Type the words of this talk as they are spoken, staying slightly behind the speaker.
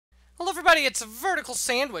everybody, it's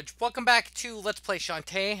VerticalSandwich. Welcome back to Let's Play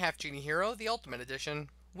Shantae, Half-Genie Hero, the Ultimate Edition.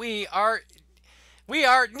 We are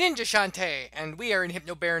Ninja Shantae, and we are in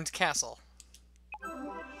Hypno Baron's castle.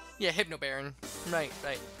 Yeah, Hypno Baron. Right.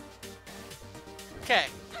 Okay.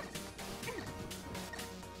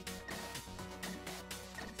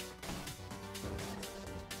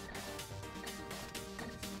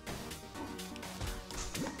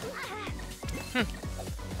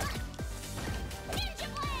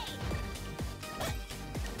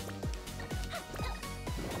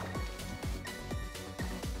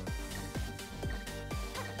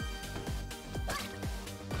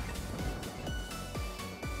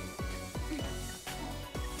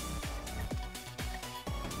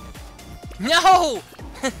 No!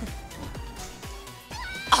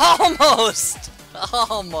 Almost!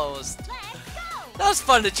 Almost. That was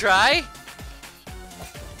fun to try.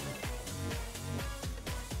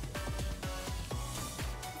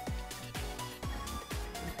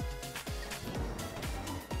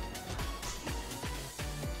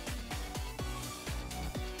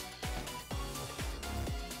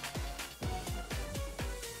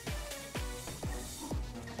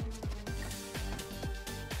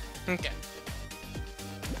 Okay.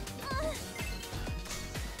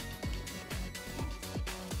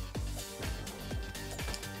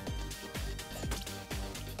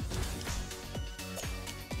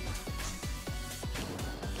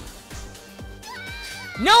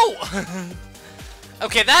 No!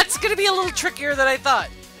 Okay, that's gonna be a little trickier than I thought.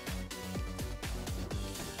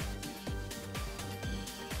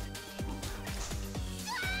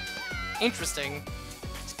 Interesting.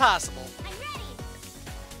 It's possible.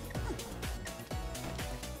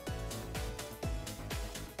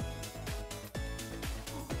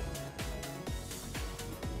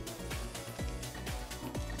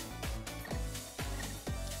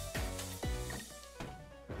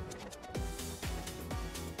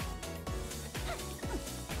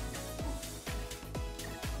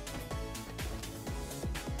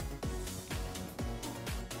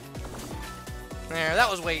 There,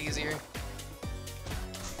 that was way easier.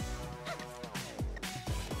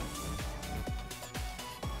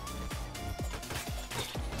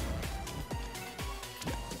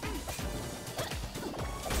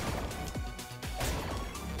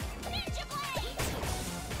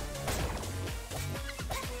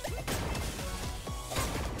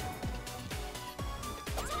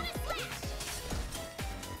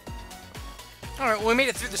 Alright, well, we made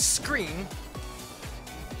it through the screen.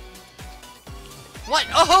 What?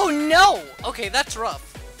 Oh no! Okay, that's rough.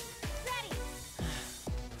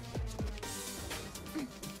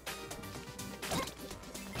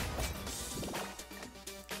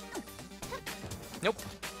 Nope.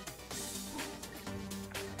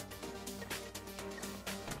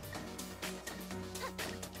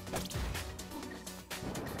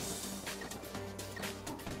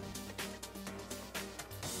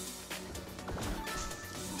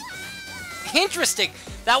 Interesting.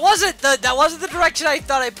 That wasn't the direction I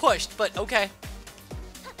thought I pushed, but okay.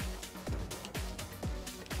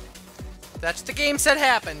 That's what the game said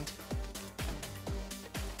happened.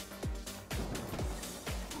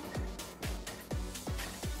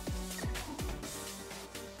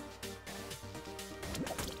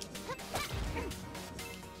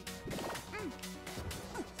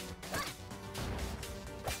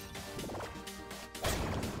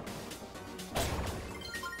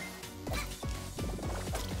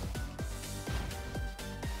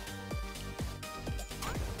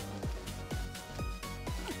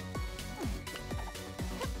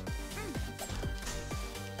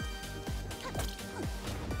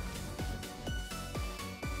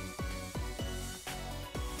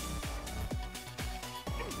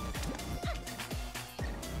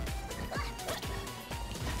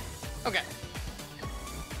 Okay.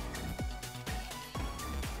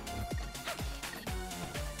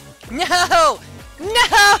 No! No!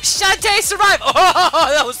 Shantae survived! Oh,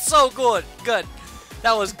 that was so good. Good.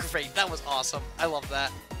 That was great. That was awesome. I love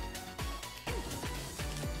that.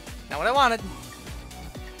 Not what I wanted.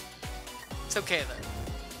 It's okay then.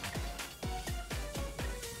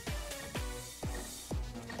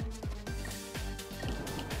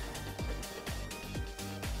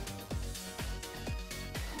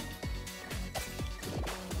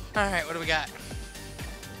 Alright, what do we got?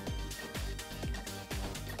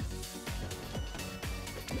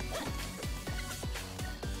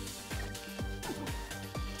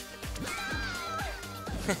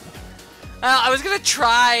 I was gonna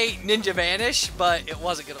try Ninja Vanish, but it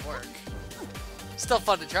wasn't gonna work. Still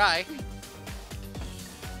fun to try.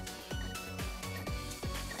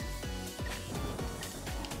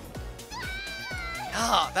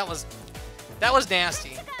 Ah, that was That was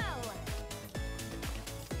nasty.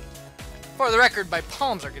 For the record, my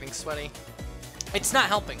palms are getting sweaty. It's not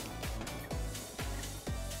helping.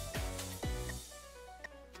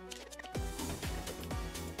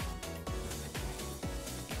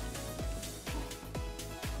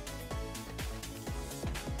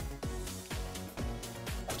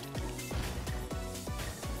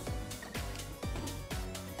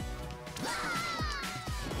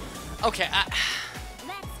 Okay,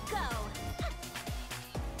 Let's go.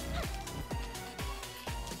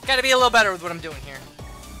 Gotta be a little better with what I'm doing here.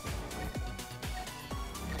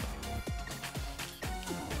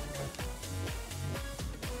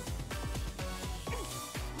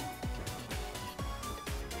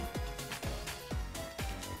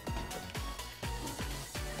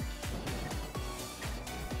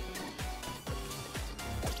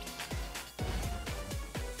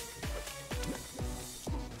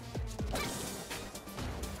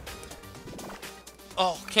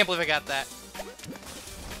 Oh, can't believe I got that.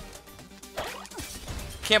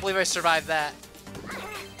 Can't believe I survived that.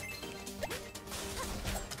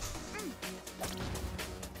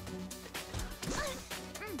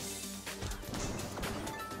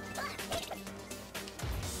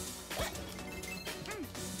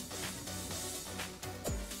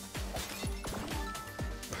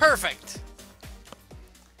 Perfect.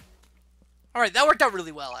 Alright, that worked out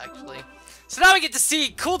really well, actually. So now we get to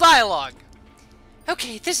see cool dialogue.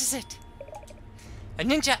 Okay, this is it. A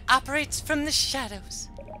ninja operates from the shadows.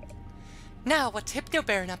 Now, what's Hypno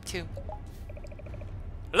Baron up to?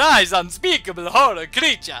 Rise, unspeakable horror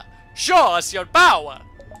creature! Show us your power!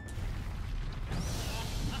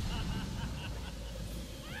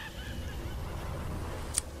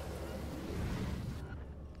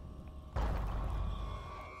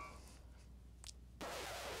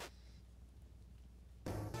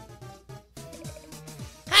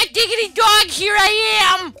 Hot diggity dog, here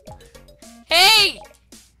I am! Hey!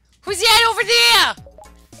 Who's that over there?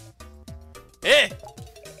 Eh?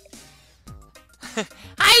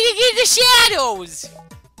 Hiding in the shadows!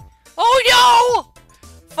 Oh no!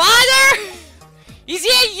 Father! Is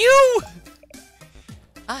that you?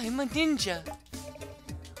 I'm a ninja.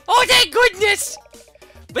 Oh, thank goodness!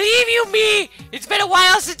 Believe you me, it's been a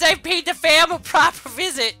while since I've paid the fam a proper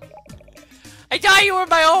visit. I thought you were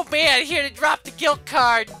my old man here to drop the guilt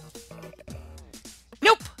card.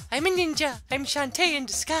 Nope, I'm a ninja. I'm Shantae in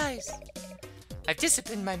disguise. I've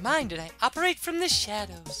disciplined my mind and I operate from the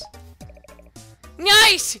shadows.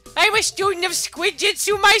 Nice! I'm a student of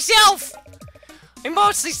Squidjitsu myself!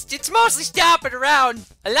 It's mostly stomping around,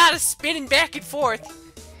 a lot of spinning back and forth.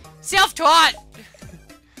 Self-taught!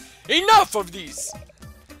 Enough of these!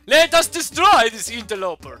 Let us destroy this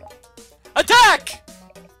interloper! Attack!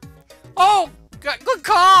 Oh, good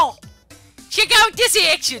call! Check out this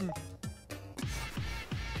action!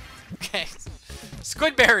 Okay.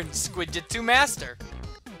 Squid Baron, Squidjitsu Master.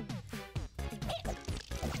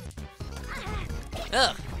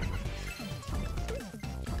 Ugh.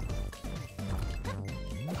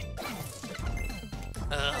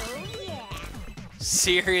 Ugh.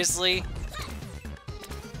 Seriously? It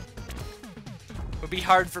would be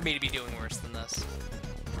hard for me to be doing worse than this.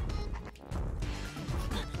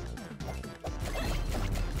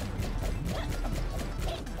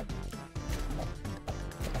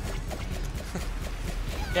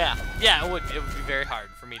 Yeah, it would be very hard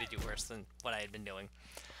for me to do worse than what I had been doing.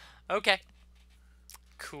 Okay.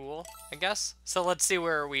 Cool, I guess. So let's see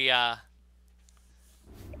where we,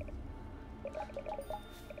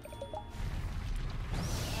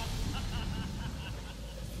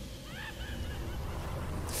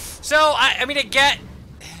 So, I mean, I get...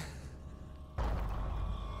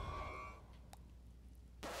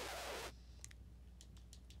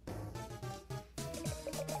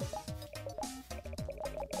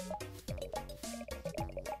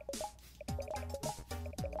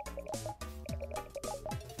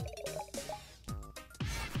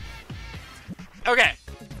 Okay.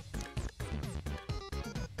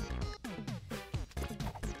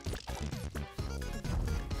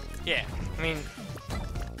 Yeah, I mean...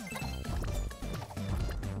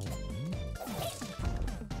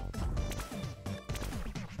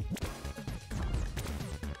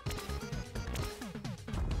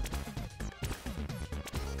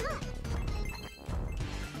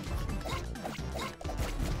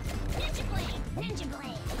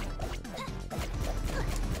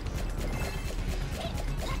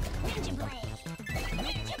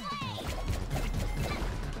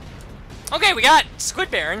 Okay, we got Squid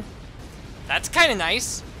Baron. That's kind of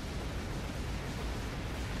nice.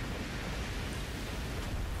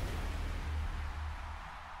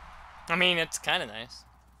 I mean, it's kind of nice.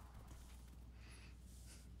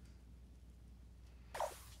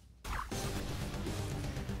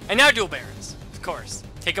 And now dual barons, of course.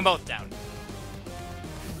 Take them both down.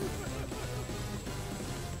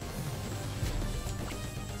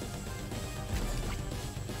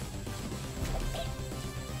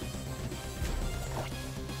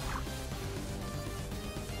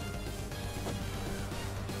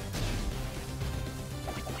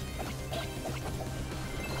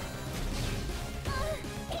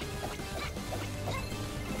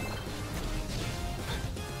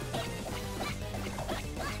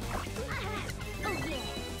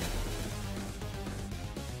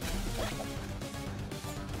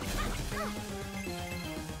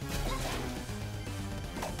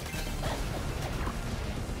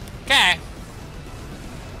 Okay.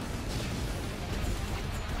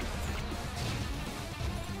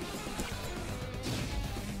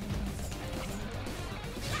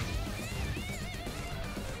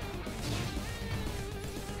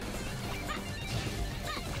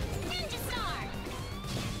 Ninja Star.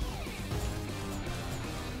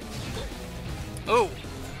 Ooh.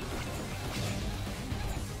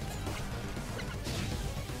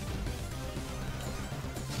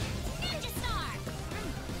 Ninja Star.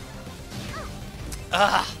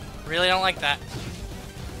 Ugh. Really don't like that.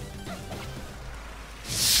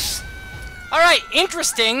 Alright,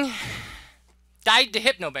 interesting. Died to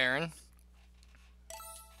Hypno Baron.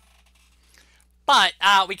 But,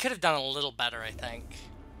 we could have done a little better, I think,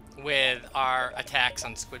 with our attacks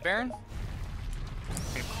on Squid Baron.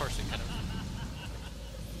 And of course we could have.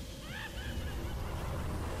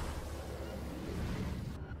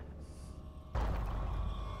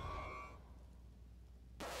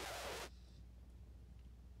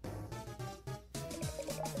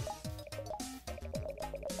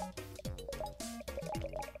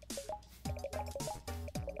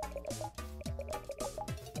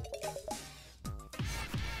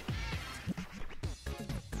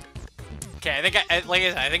 Okay, I think like I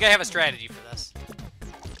said, I think I have a strategy for this.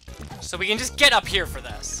 So we can just get up here for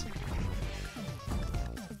this.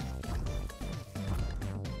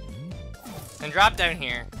 And drop down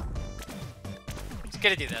here. Just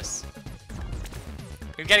gotta do this.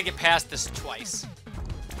 We've gotta get past this twice.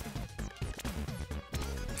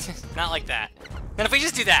 Not like that. Then if we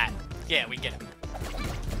just do that, yeah, we get him.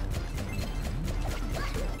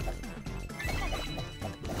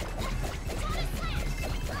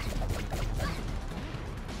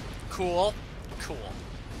 Cool. Cool.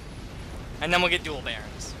 And then we'll get dual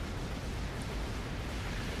barons.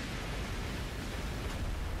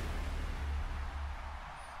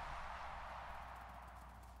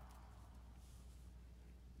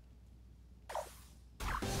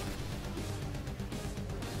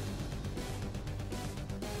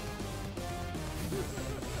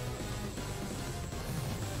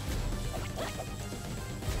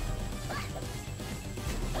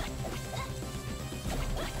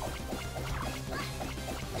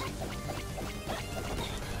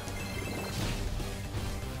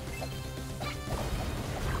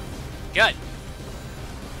 Good.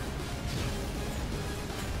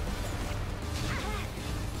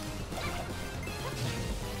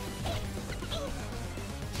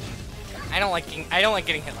 I don't like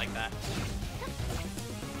getting hit like that.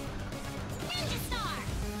 Ninja Star.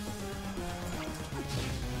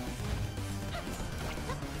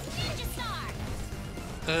 Ninja Star.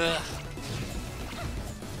 Ugh.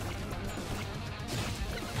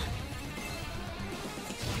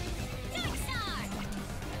 Dark Star.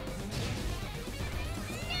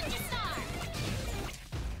 Ninja Star.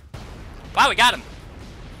 Wow, we got him.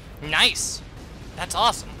 Nice. That's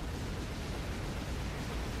awesome.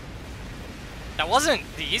 That wasn't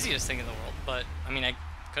the easiest thing in the world, but, I mean, I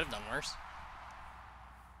could have done worse.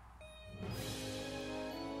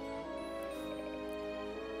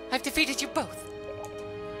 I've defeated you both.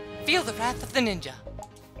 Feel the wrath of the ninja.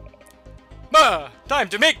 Time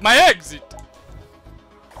to make my exit.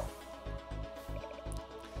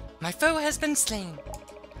 My foe has been slain.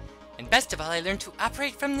 And best of all, I learned to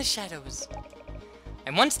operate from the shadows.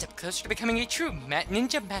 I'm one step closer to becoming a true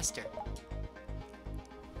ninja master.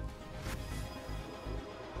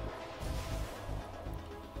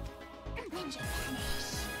 Ninja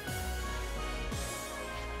Vanish.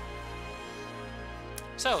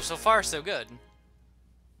 So far, so good.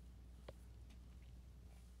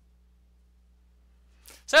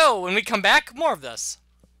 So, when we come back, more of this.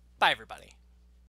 Bye, everybody.